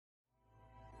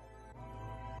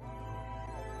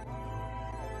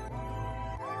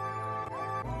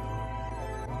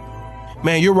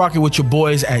Man, you're rocking with your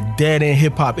boys at Dead End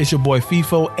Hip Hop. It's your boy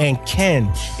FIFO and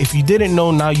Ken. If you didn't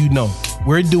know, now you know.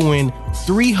 We're doing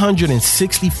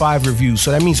 365 reviews.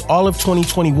 So that means all of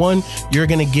 2021, you're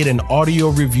going to get an audio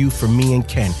review from me and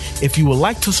Ken. If you would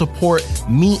like to support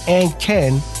me and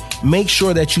Ken, make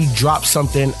sure that you drop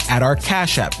something at our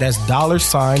Cash App. That's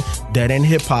 $ Dead End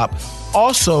Hip Hop.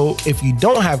 Also, if you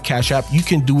don't have Cash App, you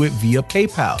can do it via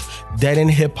PayPal,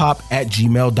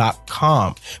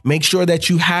 deadendhiphop@gmail.com. Make sure that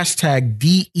you hashtag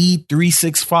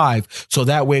DE365 so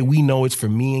that way we know it's for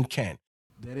me and Ken.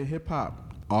 Dead End Hip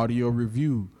Hop audio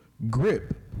review,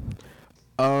 Grip.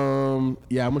 I'm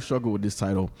gonna struggle with this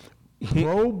title.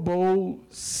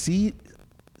 Proboscidea.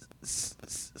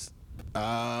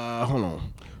 Hold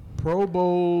on.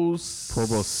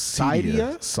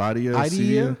 Proboscidea.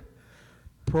 Proboscidea.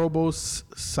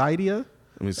 Proboscidea.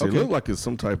 Let me see. It looks like it's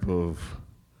some type of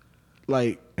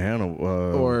like animal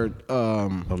or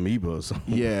amoeba or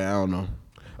something. Yeah, I don't know.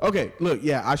 Okay, look,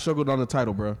 I struggled on the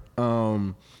title, bro.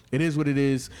 It is what it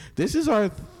is. This is our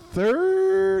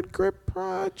third Grip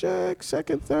project,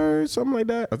 second, third, something like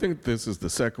that. I think this is the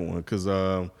second one because,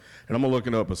 and I'm gonna look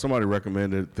it up. But somebody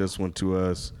recommended this one to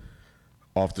us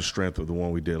off the strength of the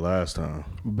one we did last time.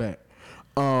 Bet.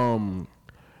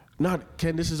 Not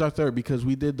Ken. This is our third because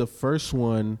we did the first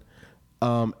one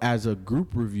as a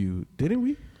group review, didn't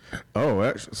we? Oh,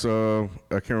 actually, so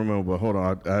I can't remember, but hold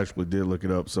on, I actually did look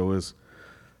it up. So it's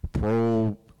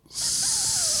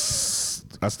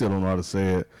I still don't know how to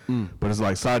say it, but it's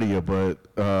like Cydia, but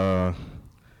yeah,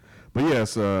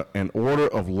 it's an order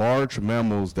of large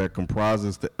mammals that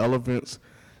comprises the elephants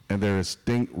and their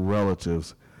distinct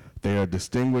relatives. They are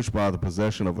distinguished by the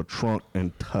possession of a trunk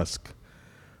and tusk.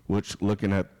 Which,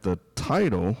 looking at the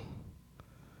title,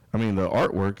 I mean the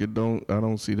artwork, I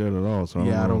don't see that at all. So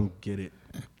I don't get it.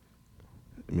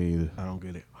 Me either. I don't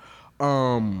get it.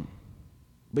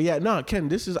 But yeah, no, Ken,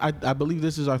 this is I believe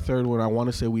this is our third one. I want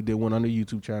to say we did one on the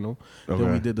YouTube channel. Okay.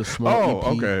 Then we did the small EP.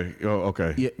 Okay. Oh,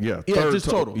 okay. Yeah. Third, Just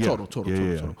total. Yeah.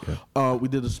 We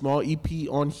did the small EP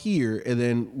on here, and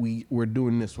then we're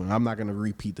doing this one. I'm not gonna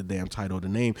repeat the damn title, the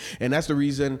name, and that's the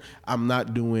reason I'm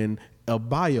not doing a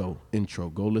bio intro.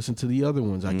 Go listen to the other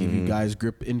ones. I give you guys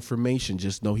Grip information.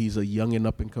 Just know he's a young and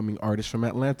up and coming artist from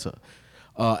Atlanta.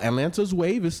 Atlanta's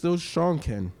wave is still strong,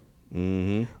 Ken.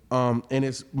 And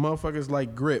it's motherfuckers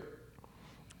like Grip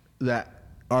that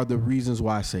are the reasons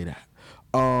why I say that.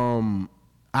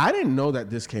 I didn't know that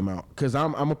this came out because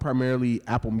I'm a primarily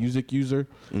Apple Music user.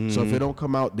 So if it don't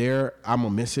come out there, I'm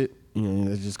gonna miss it. You know,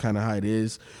 that's just kind of how it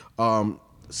is.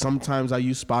 Sometimes I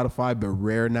use Spotify, but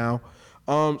rare now.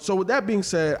 So with that being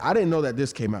said, I didn't know that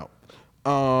this came out.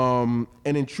 And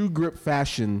in true Grip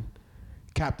fashion,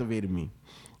 captivated me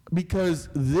because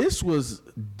this was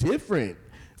different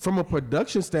from a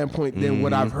production standpoint than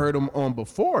what I've heard him on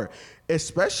before,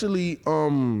 especially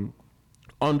on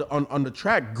the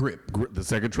track Grip. The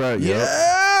second track,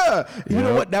 yeah. You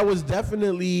know what? That was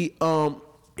definitely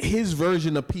his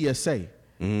version of PSA.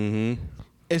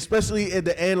 Especially at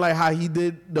the end, like how he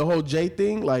did the whole J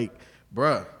thing, like,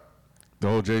 bruh. The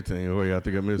whole J thing. Oh yeah, I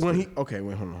think I missed it. Okay,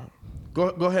 wait, hold on.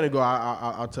 Go ahead and go.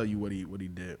 I'll tell you what he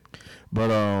did. But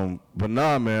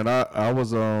nah, man. I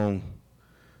was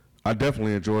I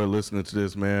definitely enjoyed listening to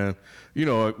this, man. You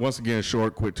know, once again,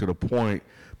 short, quick, to the point.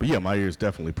 But yeah, my ears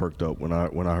definitely perked up when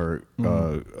I heard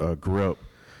Grip.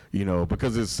 You know,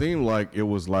 because it seemed like it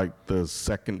was like the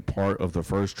second part of the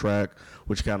first track,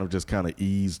 which kind of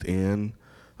eased in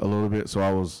a little bit. So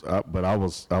I was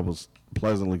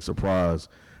pleasantly surprised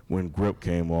when Grip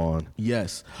came on.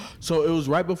 Yes. So it was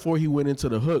right before he went into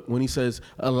the hook when he says,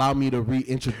 "Allow me to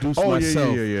reintroduce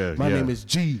myself. My name is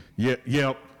G." Yeah. You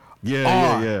know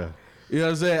what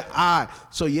I'm saying?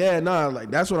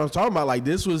 Like that's what I'm talking about. Like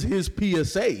this was his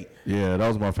PSA. Yeah, that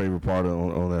was my favorite part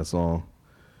on that song.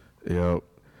 Yep.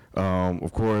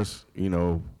 Of course, you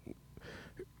know,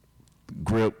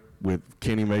 Grip with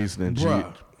Kenny Mason and G.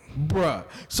 Bruh.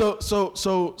 So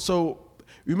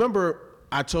remember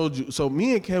I told you, so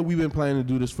me and Ken, we've been planning to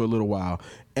do this for a little while.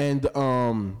 And,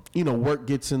 you know, work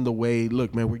gets in the way.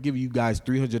 Look, man, we're giving you guys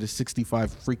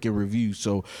 365 freaking reviews.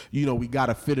 So, you know, we got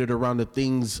to fit it around the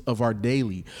things of our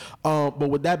daily. But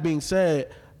with that being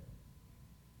said,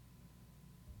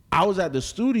 I was at the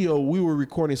studio. We were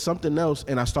recording something else,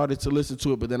 and I started to listen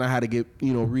to it, but then I had to get,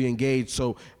 you know, re-engaged.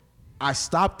 So I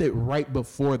stopped it right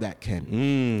before that,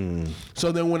 Ken.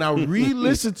 So then when I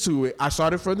re-listened to it, I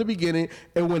started from the beginning,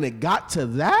 and when it got to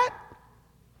that,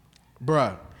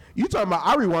 bruh, you talking about,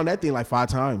 I rewound that thing like 5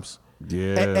 times.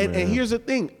 Yeah, and here's the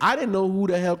thing. I didn't know who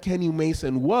the hell Kenny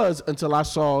Mason was until I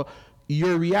saw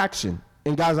your reaction.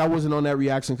 And guys, I wasn't on that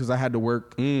reaction because I had to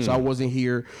work, so I wasn't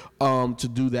here to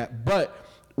do that. But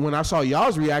when I saw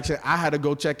y'all's reaction, I had to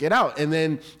go check it out. And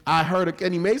then I heard of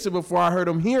Kenny Mason before I heard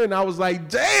him here, and I was like,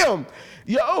 damn,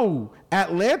 yo,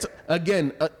 Atlanta.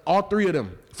 Again, all three of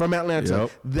them from Atlanta.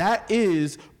 Yep. That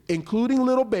is, including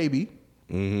Little Baby,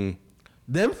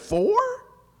 them four?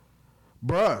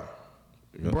 Bruh.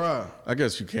 Yep. Bruh. I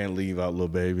guess you can't leave out Lil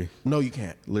Baby. No, you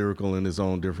can't. Lyrical in his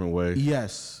own different way.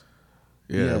 Yes.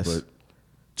 Yeah, Yes. but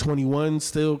 21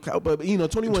 still, but you know,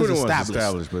 21's 21's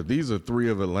established. but these are three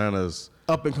of Atlanta's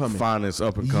Up and coming. finest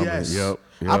up and coming. Yes. Yep.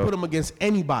 I put them against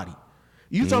anybody.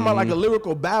 You talking about like a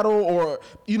lyrical battle, or,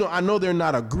 you know, I know they're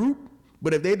not a group,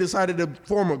 but if they decided to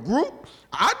form a group,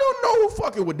 I don't know who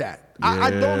fucking with that.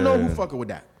 I don't know who fucking with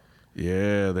that.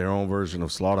 Yeah, their own version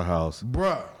of Slaughterhouse.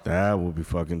 Bruh. That would be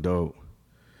fucking dope.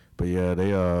 But yeah,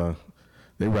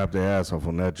 they wrapped their ass off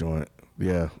on that joint.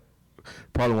 Yeah.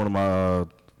 Probably one of my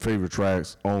favorite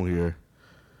tracks on here.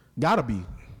 Gotta be.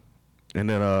 And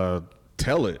then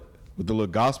Tell It with the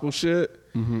little gospel shit.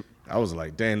 I was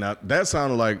like, dang, that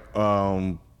sounded like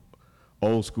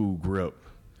old school Grip.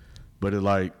 But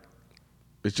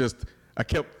it's just, I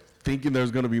kept thinking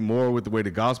there's gonna be more with the way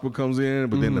the gospel comes in,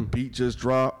 but then the beat just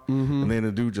dropped, and then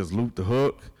the dude just looped the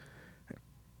hook.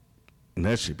 And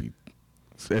that should be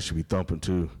thumping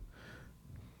too.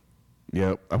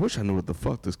 Yeah, I wish I knew what the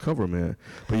fuck this cover meant.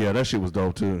 But yeah, that shit was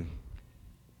dope too.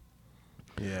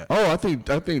 Yeah. Oh, I think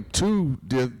 2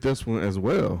 did this one as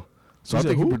well. So I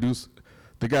think who? he produced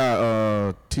the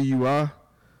guy TUI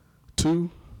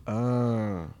 2.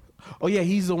 Oh yeah,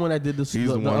 he's the one that did this. He's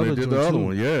the one that did the other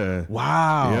one. Yeah.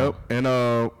 Wow. Yep. And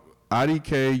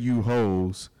IDKU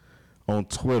Hoes on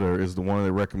Twitter is the one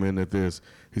that recommended this.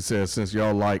 He says, since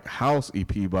y'all like House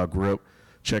EP by Grip,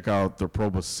 check out the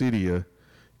Proboscidea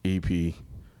EP.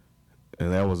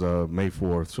 And that was May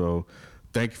 4th. So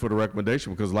thank you for the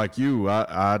recommendation, because like you,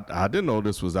 I didn't know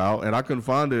this was out, and I couldn't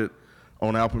find it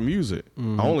on Apple Music.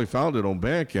 I only found it on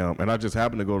Bandcamp, and I just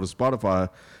happened to go to Spotify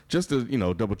just to,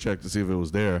 double check to see if it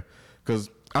was there. Because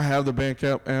I have the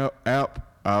Bandcamp app.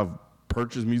 I've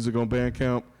purchased music on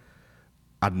Bandcamp.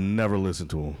 I never listen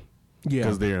to them. Yeah.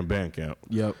 Because they're in Bandcamp.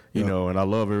 Yep. You know, and I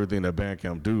love everything that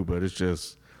Bandcamp do, but it's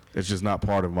just not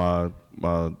part of my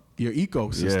Your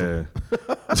ecosystem.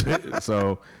 Yeah.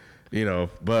 So,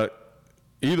 but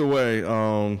either way,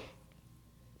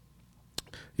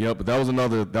 yeah, but that was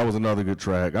another good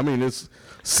track. I mean, it's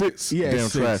six damn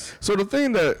tracks. So the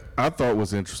thing that I thought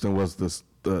was interesting was the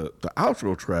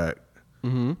outro track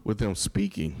with them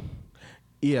speaking.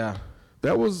 Yeah.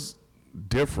 That was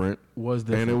different.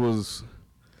 And it was,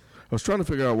 I was trying to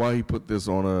figure out why he put this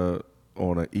on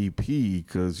a EP,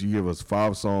 because you give us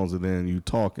 5 songs and then you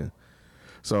talking.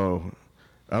 So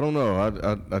I don't know.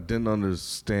 I didn't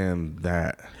understand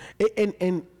that.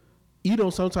 And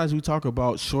sometimes we talk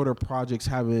about shorter projects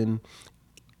having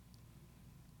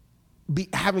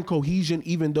cohesion,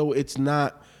 even though it's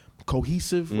not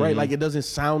cohesive, right? Like it doesn't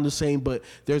sound the same, but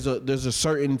there's a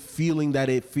certain feeling that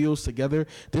it feels together.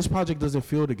 This project doesn't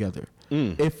feel together.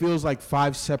 It feels like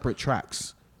 5 separate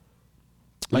tracks.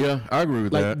 Like, yeah, I agree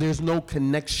with that. Like there's no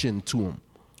connection to them.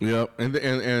 Yeah,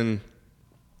 and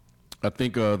I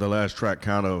think the last track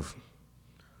kind of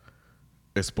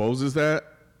exposes that.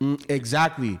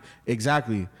 Exactly.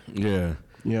 Yeah.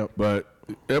 Yep. But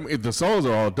I mean, the songs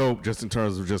are all dope just in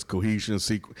terms of just cohesion,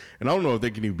 sequence. And I don't know if they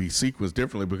can even be sequenced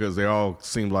differently, because they all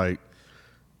seem like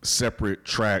separate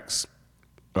tracks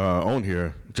on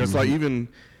here. Just like even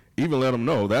Let Them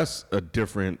Know, that's a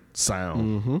different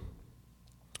sound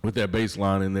with that bass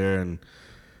line in there and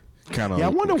kind of. Yeah, I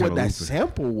wonder what that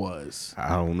sample was. I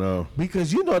don't know,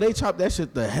 because they chopped that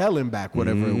shit the hell and back,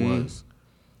 whatever it was.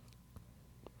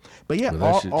 But yeah,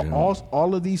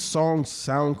 all of these songs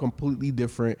sound completely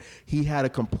different. He had a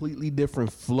completely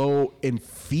different flow and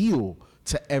feel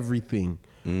to everything.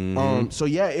 So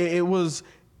yeah, it was.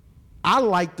 I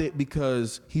liked it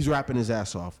because he's rapping his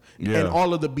ass off, and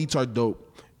all of the beats are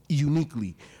dope,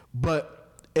 uniquely. But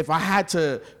if I had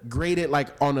to grade it like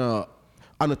on a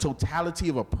totality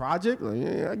of a project,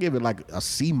 I give it like a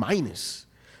C-. Like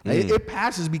it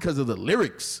passes because of the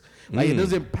lyrics. Like it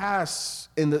doesn't pass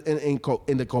in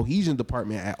the cohesion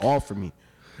department at all for me.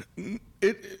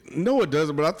 No, it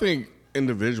doesn't. But I think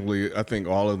individually, I think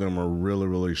all of them are really,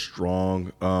 really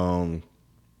strong.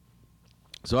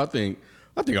 So I think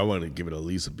I want to give it at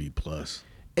least a B+.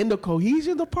 In the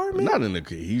cohesion department? Not in the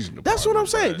cohesion department. That's what I'm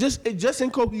saying. Just in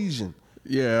cohesion.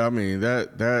 Yeah, I mean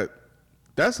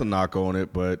that's a knock on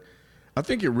it, but I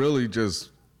think it really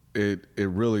just it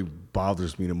really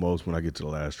bothers me the most when I get to the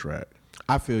last track.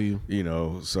 I feel you.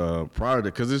 So prior to,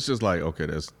 because it's just like, okay,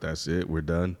 that's it, we're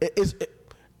done.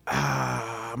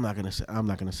 I'm not gonna say that. I'm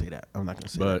not gonna say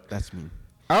that. That's me.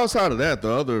 Outside of that,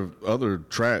 the other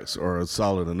tracks are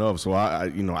solid enough. So I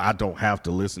don't have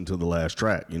to listen to the last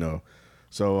track.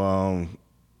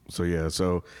 So yeah.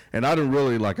 So and I didn't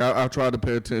really I tried to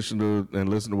pay attention to and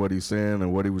listen to what he's saying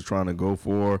and what he was trying to go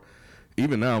for.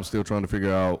 Even now, I'm still trying to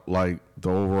figure out the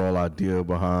overall idea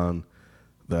behind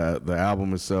the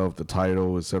album itself, the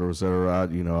title, et cetera, et cetera. I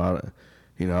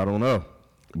don't know,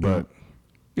 but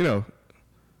it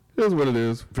is what it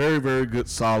is. Very, very good,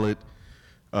 solid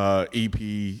EP.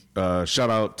 Shout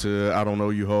out to I Don't Know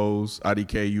You Hoes,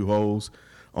 IDK You Hoes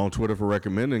on Twitter for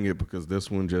recommending it, because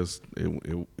this one just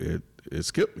it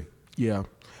skipped me. Yeah.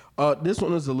 This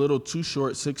one is a little too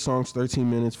short. 6 songs, 13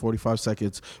 minutes, 45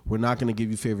 seconds. We're not going to give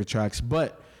you favorite tracks,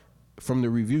 but from the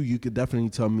review, you could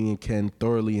definitely tell me and Ken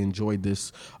thoroughly enjoyed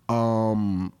this.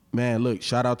 Man, look,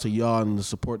 shout out to y'all and the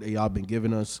support that y'all been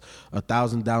giving us.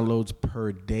 1,000 downloads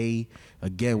per day.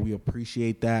 Again, we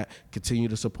appreciate that. Continue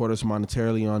to support us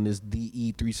monetarily on this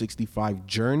DE365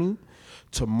 journey.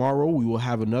 Tomorrow, we will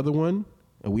have another one,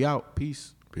 and we out.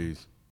 Peace. Peace.